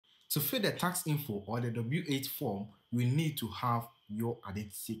To fill the tax info or the W8 form, you need to have your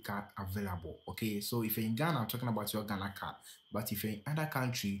identity card available. Okay, so if you're in Ghana, I'm talking about your Ghana card. But if you're in other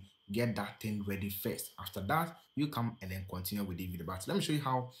country, get that thing ready first. After that, you come and then continue with the video. But let me show you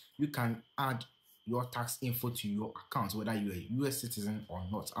how you can add your tax info to your account, whether you're a US citizen or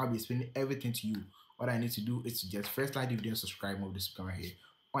not. I'll be explaining everything to you. What I need to do is to just first like the video and subscribe, move this camera here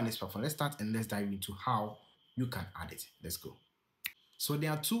on this platform. Let's start and let's dive into how you can add it. Let's go. So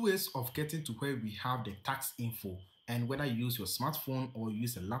there are two ways of getting to where we have the tax info, and whether you use your smartphone or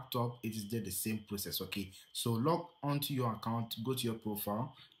use a laptop, it is the same process. Okay, so log onto your account, go to your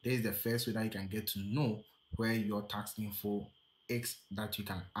profile. There is the first way that you can get to know where your tax info is, that you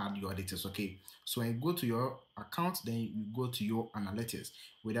can add your details. Okay, so when you go to your account, then you go to your analytics.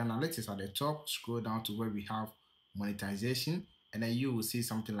 With analytics at the top, scroll down to where we have monetization, and then you will see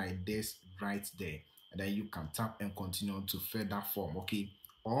something like this right there, and then you can tap and continue to fill that form. Okay,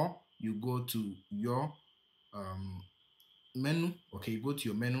 or you go to your menu. Okay, you go to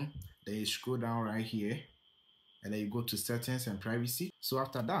your menu, then you scroll down right here, and then you go to settings and privacy. So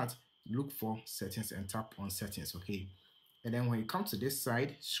after that, look for settings and tap on settings. Okay, and then when you come to this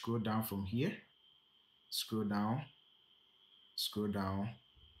side, scroll down from here, scroll down, scroll down,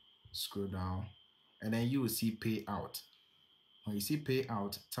 scroll down, and then you will see payout. When you see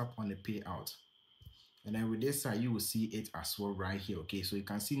payout, tap on the payout. And then with this side, you will see it as well right here. Okay, so you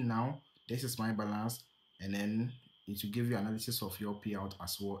can see now this is my balance, and then it will give you analysis of your payout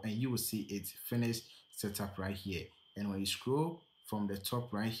as well, and you will see it finished setup right here. And when you scroll from the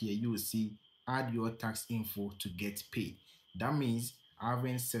top right here, you will see add your tax info to get paid. That means I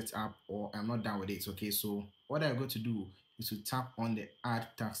haven't set up or I'm not done with it. Okay, so what I'm going to do is to tap on the add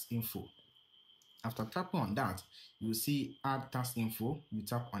tax info. After tapping on that, you will see add tax info. You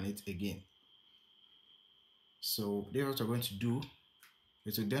tap on it again. So this is what you're going to do.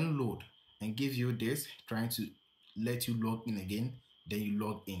 It will then load and give you this, trying to let you log in again. Then you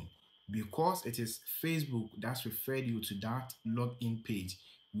log in. Because it is Facebook that's referred you to that login page,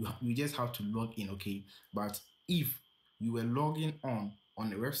 you just have to log in. Okay, but if you were logging on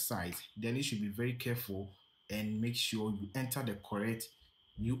the website, then you should be very careful and make sure you enter the correct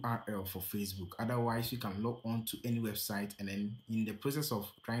URL for Facebook. Otherwise, you can log on to any website, and then in the process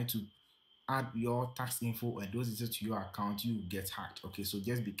of trying to add your tax info and those details to your account, you get hacked. Okay, so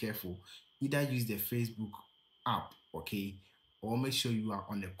just be careful. Either use the Facebook app, okay, or make sure you are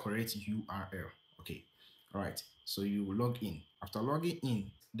on the correct URL. Okay, all right, so you will log in. After logging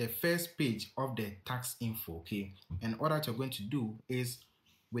in, the first page of the tax info. Okay, and all that you're going to do is,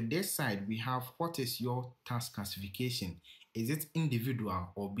 with this side, we have what is your tax classification. Is it individual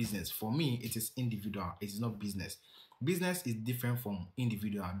or business? For me, it is individual. It is not business. Business is different from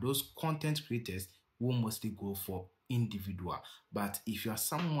individual. Those content creators will mostly go for individual. But if you are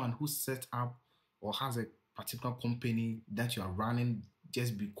someone who set up or has a particular company that you are running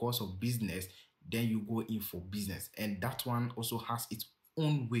just because of business, then you go in for business. And that one also has its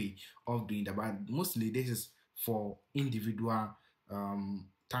own way of doing that. But mostly this is for individual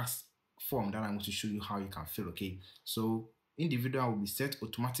tax form that I'm going to show you how you can fill. Okay, so individual will be set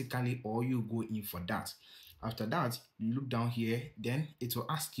automatically, or you go in for that. After that, you look down here, then it will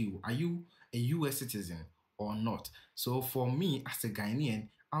ask you, are you a US citizen or not? So for me as a Ghanaian,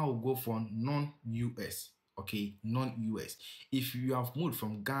 I will go for non-US. Okay, non-US. If you have moved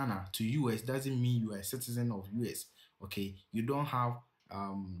from Ghana to US, doesn't mean you are a citizen of US. Okay, you don't have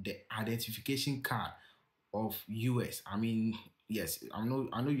the identification card of US. I mean, yes, I know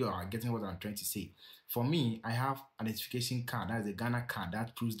you are getting what I'm trying to say. For me, I have identification card. That's a Ghana card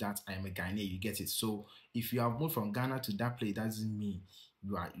that proves that I am a Ghanaian. You get it. So if you have moved from Ghana to that place, that doesn't mean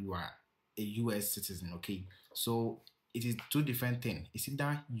you are a US citizen. Okay, so it is two different things. It's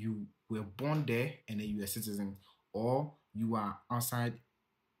either you were born there and a US citizen, or you are outside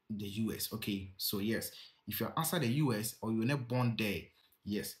the US. Okay, so yes, if you're outside the US or you're not born there,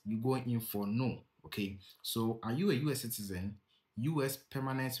 yes, you go in for no. Okay, so are you a US citizen, US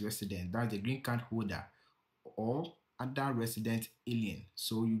permanent resident, that's the green card holder, or other resident alien?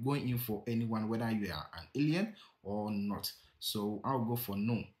 So you go in for anyone, whether you are an alien or not. So I'll go for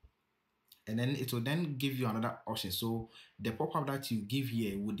no, and then it will then give you another option. So the pop-up that you give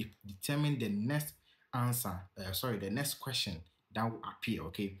here will determine the next answer, the next question that will appear.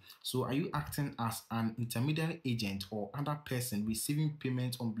 Okay, so are you acting as an intermediary agent or other person receiving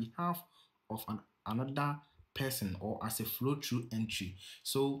payment on behalf of another person, or as a flow-through entry?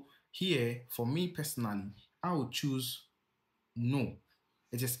 So here, for me personally, I will choose no.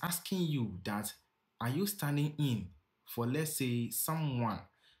 It is asking you that, are you standing in for, let's say, someone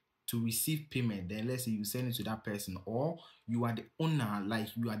to receive payment, then let's say you send it to that person, or you are the owner, like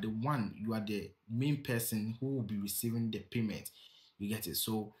you are the one, you are the main person who will be receiving the payment. You get it?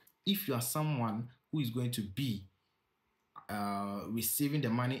 So if you are someone who is going to be receiving the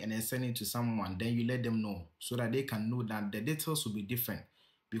money and then sending it to someone, then you let them know so that they can know that the details will be different.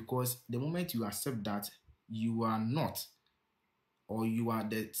 Because the moment you accept that you are not, or you are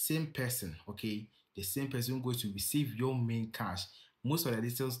the same person, okay, the same person who goes to receive your main cash, most of the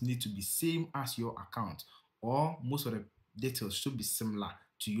details need to be same as your account, or most of the details should be similar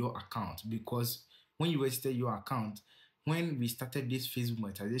to your account. Because when you register your account, when we started this Facebook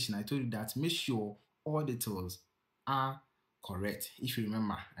monetization, I told you that make sure all details are correct. If you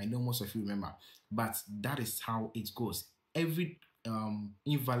remember, I know most of you remember, but that is how it goes. Every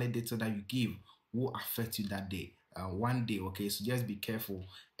invalid data that you give will affect you that day, one day. Okay, so just be careful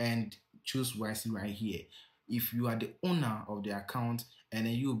and choose wisely right here. If you are the owner of the account and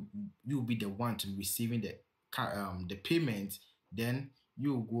then you'll be the one to receiving the payment, then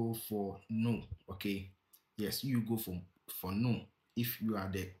you go for no. Okay, yes, you go for no. If you are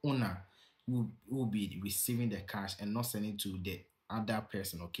the owner, you will be receiving the cash and not sending to the other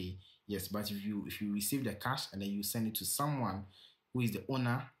person. Okay, yes, but if you receive the cash and then you send it to someone who is the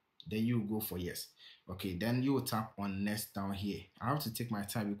owner, then you go for yes. Okay, then you will tap on next down here. I have to take my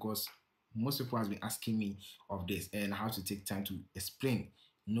time because most people has been asking me of this and I have to take time to explain.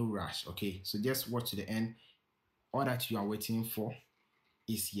 No rush. Okay, so just watch to the end. All that you are waiting for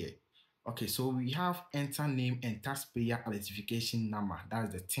is here. Okay, so we have enter name and taxpayer identification number.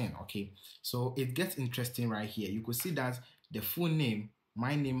 That's the 10. Okay, so it gets interesting right here. You could see that the full name,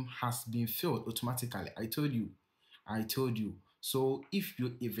 my name, has been filled automatically. I told you. So if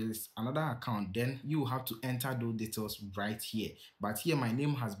it's another account, then you have to enter those details right here. But here my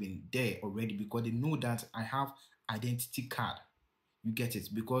name has been there already because they know that I have identity card. You get it?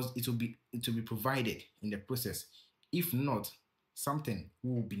 Because it will be provided in the process. If not, something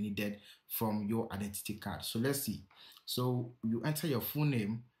will be needed from your identity card. So let's see. So you enter your full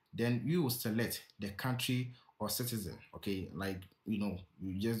name, then you will select the country or citizen. Okay, like you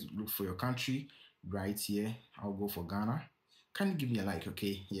just look for your country right here. I'll go for Ghana. Can you give me a like?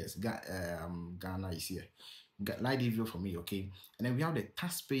 Okay, yes, Ghana is here. Like the video for me, okay. And then we have the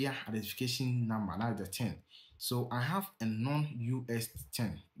taxpayer identification number. That's the 10. So I have a non-US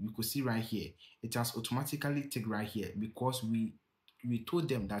 10. You could see right here. It has automatically ticked right here because we told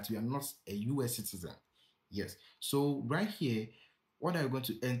them that we are not a US citizen. Yes. So right here, what I'm going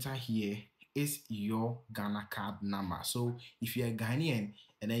to enter here is your Ghana card number. So if you're a Ghanaian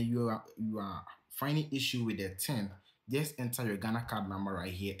and then you are finding issue with the 10, just enter your Ghana card number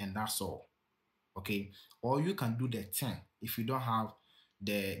right here and that's all. Okay, or you can do the 10 if you don't have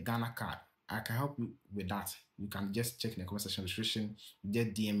the Ghana card. I can help you with that. You can just check in the comment section description,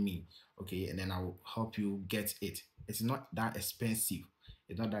 just DM me, okay, and then I will help you get it. It's not that expensive.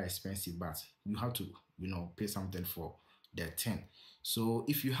 It's not that expensive, but you have to, pay something for the 10. So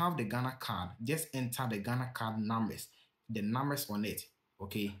if you have the Ghana card, just enter the Ghana card numbers, the numbers on it,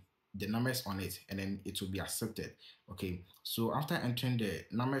 okay, the numbers on it, and then it will be accepted. Okay, so after entering the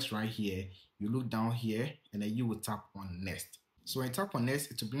numbers right here, you look down here and then you will tap on next. So when you tap on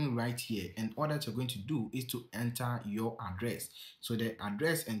next, it will bring right here, and all that you're going to do is to enter your address. So the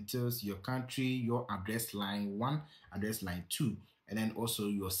address entails your country, your address line 1, address line 2, and then also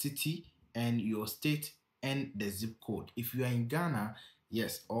your city and your state and the zip code. If you are in Ghana,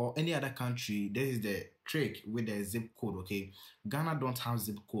 yes, or any other country, this is the trick with the zip code. Okay, Ghana don't have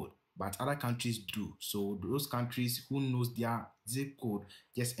zip code, but other countries do. So those countries who knows their zip code,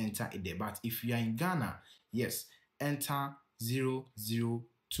 just enter it there. But if you are in Ghana, yes, enter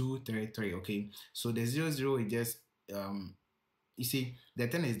 00233. Okay, so the 00 is just you see, the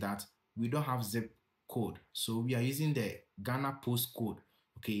thing is that we don't have zip code, so we are using the Ghana postcode.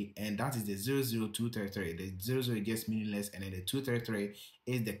 Okay, and that is the 00233. The 00 is just meaningless, and then the 233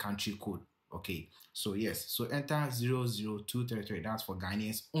 is the country code. Okay, so yes, so enter 00233. That's for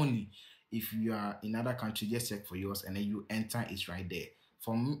Ghanaians only. If you are in other country, just check for yours and then you enter it right there.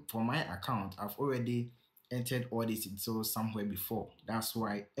 For my account, I've already entered all these details somewhere before. That's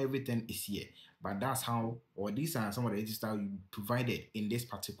why everything is here. But that's how, or these are some of the details you provided in this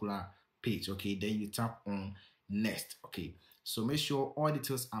particular page. Okay, then you tap on next. Okay, so make sure all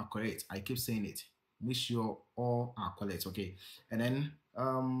details are correct. I keep saying it. Make sure all are correct. Okay, and then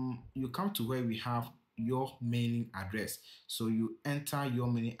you come to where we have your mailing address. So you enter your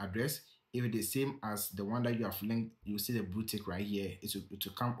mailing address. If it's the same as the one that you have linked, you see the blue tick right here. It will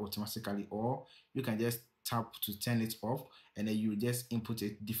come automatically, or you can just tap to turn it off and then you just input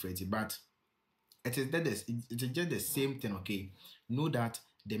it differently. But it is just the same thing. Okay, know that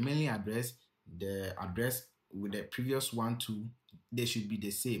the mailing address, the address with the previous one too, they should be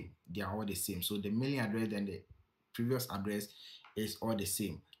the same. They are all the same. So the mailing address and the previous address is all the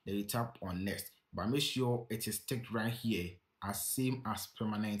same. Then you tap on next, but make sure it is ticked right here as same as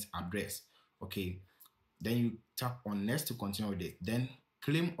permanent address. Okay, then you tap on next to continue with it. Then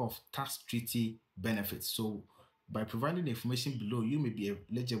claim of tax treaty benefits. So by providing the information below, you may be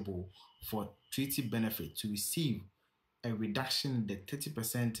eligible for treaty benefit to receive a reduction in the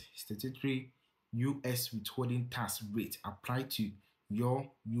 30% statutory US withholding tax rate applied to your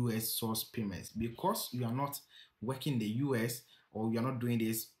US source payments. Because you are not working in the US or you are not doing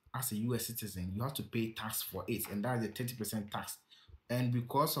this as a US citizen, you have to pay tax for it, and that is the 30% tax. And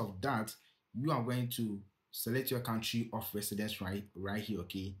because of that, you are going to select your country of residence right here,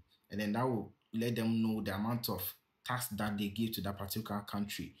 okay? And then that will let them know the amount of tax that they give to that particular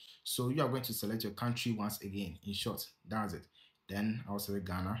country. So you are going to select your country once again. In short, that's it. Then I'll select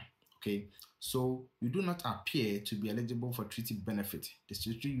Ghana. Okay, so you do not appear to be eligible for treaty benefit. The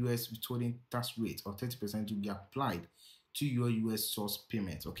statutory US withholding tax rate of 30% will be applied to your US source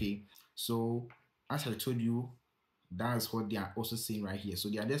payment. Okay, so as I told you, that's what they are also saying right here. So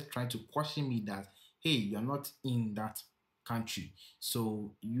they are just trying to caution me that, hey, you're not in that country,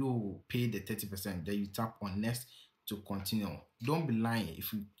 so you pay the 30%. Then you tap on next to continue. Don't be lying.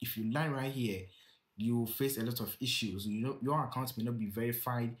 If you lie right here, you face a lot of issues. You know, your account may not be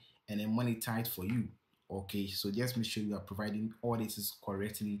verified and then monetized for you. Okay, so just make sure you are providing all this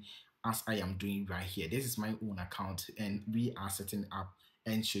correctly as I am doing right here. This is my own account and we are setting up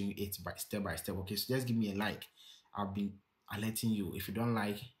and showing it by step. Okay, so just give me a like. I've been alerting you. If you don't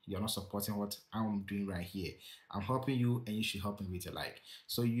like, you're not supporting what I'm doing right here. I'm helping you and you should help me with a like.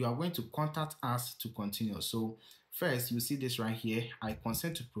 So you are going to contact us to continue. So first, you see this right here. I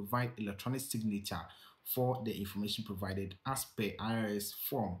consent to provide electronic signature for the information provided as per IRS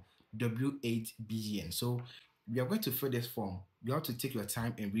form W8BN. So we are going to fill this form. You have to take your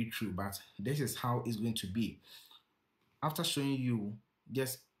time and read through, but this is how it's going to be. After showing you,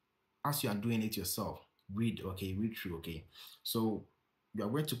 just as you are doing it yourself, read through. Okay, so you are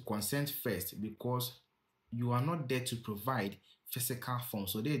going to consent first because you are not there to provide physical form,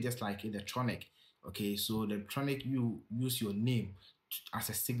 so they're just like electronic. Okay, so the electronic, you use your name as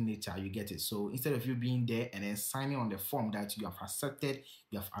a signature, you get it. So instead of you being there and then signing on the form that you have accepted,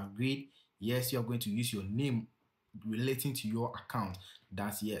 you have agreed, yes, you are going to use your name relating to your account.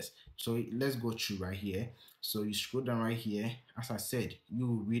 That's yes. So let's go through right here. So you scroll down right here. As I said,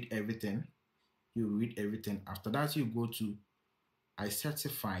 you read everything. After that, you go to I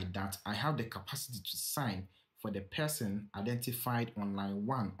certify that I have the capacity to sign for the person identified on line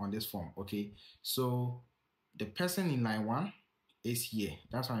 1 on this form. Okay, so the person in line 1 is here.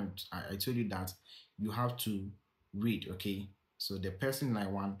 That's why I told you that you have to read. Okay, so the person in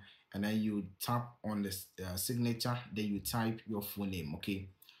line 1, and then you tap on the signature, then you type your full name. Okay,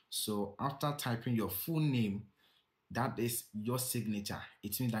 so after typing your full name, that is your signature.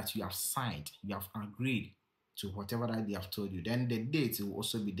 It means that you have signed, you have agreed to whatever that they have told you. Then the date will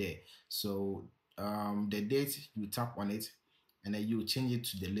also be there. So the date, you tap on it and then you change it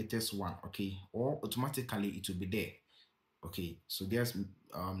to the latest one. Okay, or automatically it will be there. Okay, so just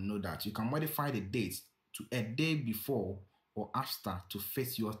know that you can modify the date to a day before or after to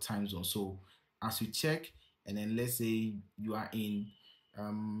fit your time zone. So as you check, and then let's say you are in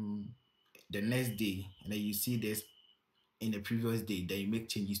the next day, and then you see this in the previous day, then you make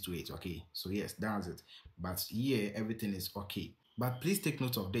changes to it. Okay, so yes, that's it. But here everything is okay. But please take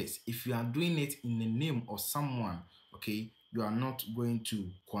note of this: if you are doing it in the name of someone, okay, you are not going to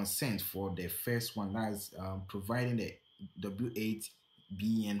consent for the first one, that's providing the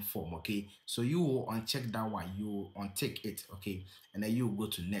W8BN form. Okay, so you will uncheck that one, you will untick it. Okay, and then you will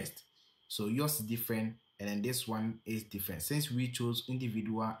go to next. So yours is different and then this one is different. Since we chose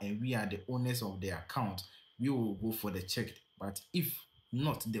individual and we are the owners of the account, we will go for the checked. But if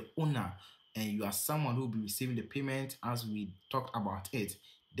not the owner and you are someone who will be receiving the payment as we talked about it,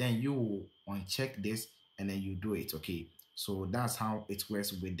 then you will uncheck this and then you do it. Okay, so that's how it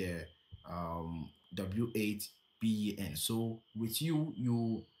works with the W8BN. So with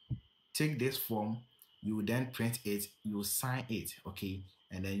you take this form, you then print it, you sign it. Okay,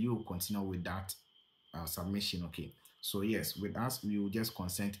 and then you will continue with that submission. Okay, so yes, with us we will just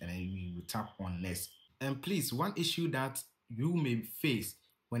consent and then we will tap on next. And please, one issue that you may face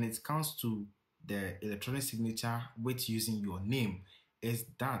when it comes to the electronic signature with using your name is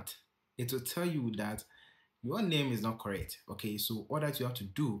that it will tell you that your name is not correct. Okay, so all that you have to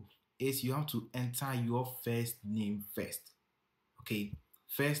do is you have to enter your first name first. Okay,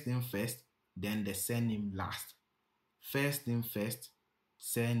 first name first, then the surname last. First name first,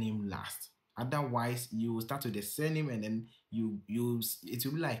 surname last. Otherwise, you will start with the surname and then it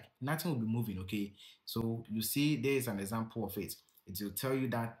will be like nothing will be moving. Okay, so you see there is an example of it. It will tell you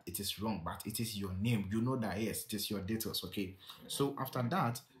that it is wrong, but it is your name. You know that yes, it is your details. Okay, so after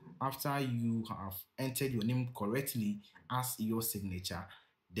that, after you have entered your name correctly as your signature,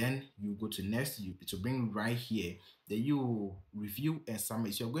 then you go to next. To bring right here. Then you review and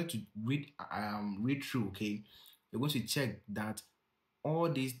submit. So you're going to read through. Okay, you're going to check that all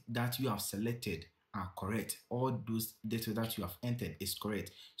these that you have selected are correct. All those data that you have entered is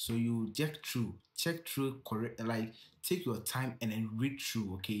correct. So you check through correct, like take your time and then read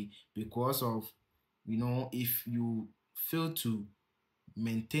through. Okay, because of if you fail to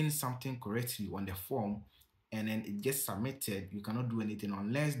maintain something correctly on the form and then it gets submitted, you cannot do anything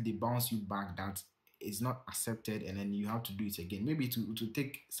unless they bounce you back that it's not accepted, and then you have to do it again. Maybe to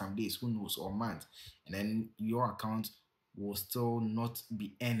take some days, who knows, or months, and then your account will still not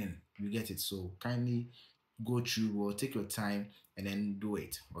be earning. You get it? So kindly go through or take your time and then do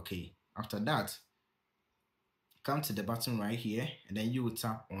it. Okay, after that, come to the button right here and then you will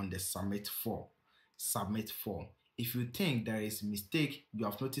tap on the submit form. If you think there is mistake, you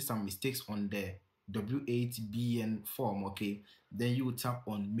have noticed some mistakes on the W8BN form, okay, then you will tap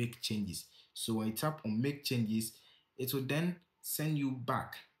on make changes. So when you tap on make changes, it will then send you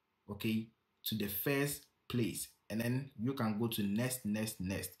back, okay, to the first place, and then you can go to next,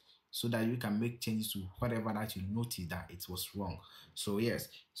 so that you can make changes to whatever that you notice that it was wrong. So yes,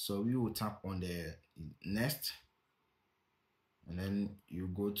 so we will tap on the next, and then you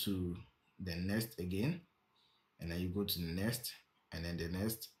go to the next again, and then you go to the next, and then the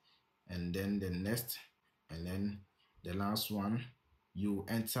next, and then the next, and then the last one. You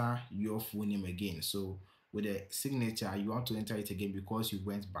enter your full name again. So with the signature, you want to enter it again because you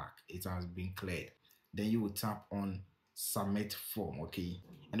went back, it has been cleared. Then you will tap on submit form. Okay,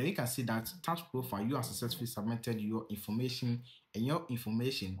 and then you can see that tax profile, you have successfully submitted your information and your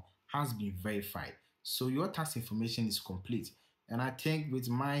information has been verified, so your tax information is complete. And I think with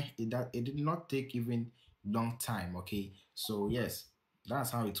my it did not take even long time. Okay, so yes,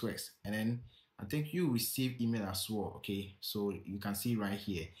 that's how it works. And then I think you receive email as well. Okay, so you can see right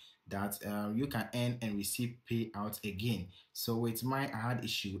here that you can earn and receive payout again. So with mine, I had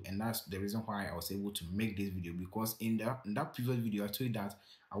issue, and that's the reason why I was able to make this video, because in that previous video I told you that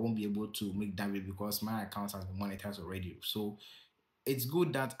I won't be able to make that video because my account has been monetized already. So it's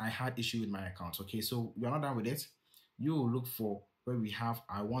good that I had issue with my account. Okay, so you're not done with it. You will look for where we have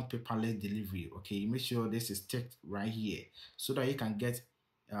I want paperless delivery. Okay, make sure this is ticked right here so that you can get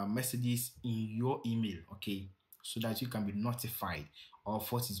messages in your email. Okay, so that you can be notified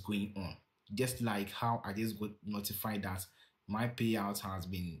of what is going on, just like how I just got notified that my payout has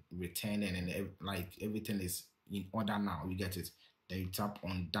been returned, and then like everything is in order now. You get it? Then you tap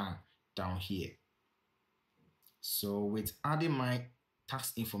on done down here. So with adding my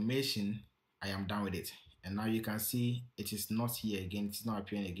tax information, I am done with it. And now you can see it is not here again. It's not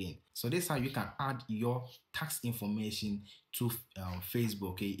appearing again. So this is how you can add your tax information to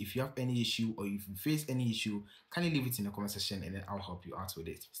Facebook. Okay, if you have any issue or if you face any issue, can you leave it in the comment section and then I'll help you out with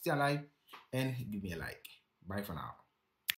it. Stay alive and give me a like. Bye for now.